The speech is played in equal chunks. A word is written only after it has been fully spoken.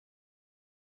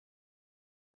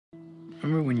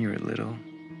Remember when you were little?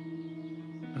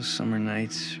 Those summer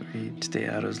nights where you'd stay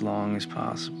out as long as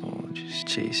possible, just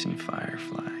chasing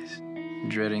fireflies,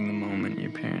 dreading the moment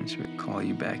your parents would call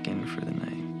you back in for the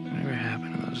night. Whatever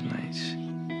happened to those nights?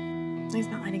 He's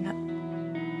not lighting up.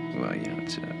 Well, you know,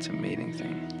 it's a mating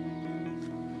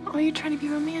thing. Oh, you're trying to be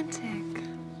romantic.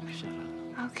 Shut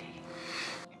up. Okay.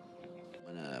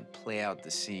 I'm gonna play out the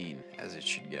scene as it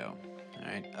should go, all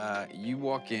right? You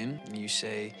walk in and you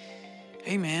say,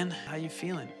 "Hey, man, how you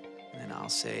feeling?" And then I'll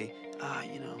say,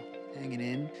 you know, hanging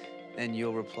in. Then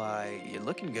you'll reply, "You're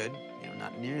looking good. You know,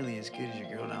 not nearly as good as your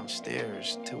girl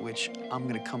downstairs." To which I'm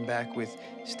gonna come back with,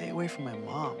 "Stay away from my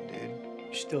mom, dude."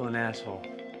 You're still an asshole.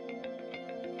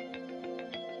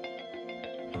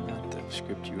 Not the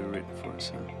script you were written for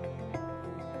us, huh?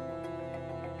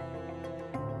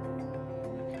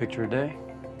 Picture a day?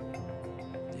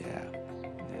 Yeah,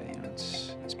 you know,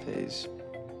 it's pays.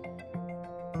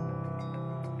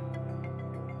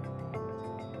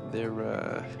 They're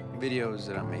videos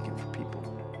that I'm making for people.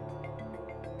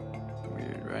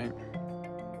 Weird, right?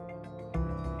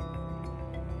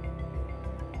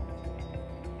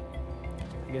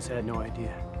 I guess I had no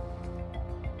idea.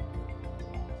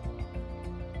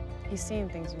 He's seeing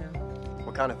things, you know.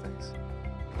 What kind of things?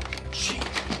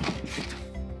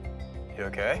 You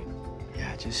okay?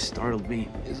 Yeah, it just startled me,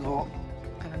 is all.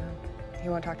 I don't know. He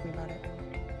won't talk to me about it.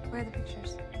 Where are the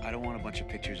pictures? I don't want a bunch of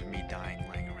pictures of me dying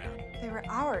laying around. They were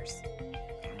ours. I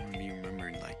don't want to be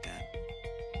remembered like that.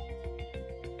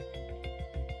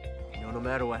 You know, no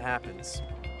matter what happens,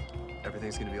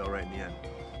 everything's gonna be all right in the end.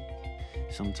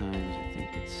 Sometimes I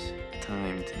think it's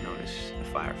time to notice the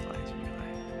fireflies in your life.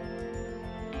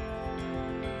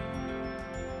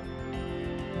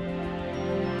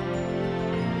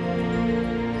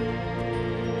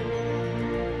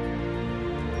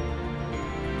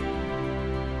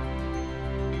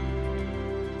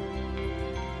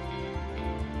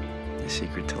 The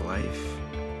secret to life,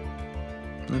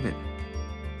 live it.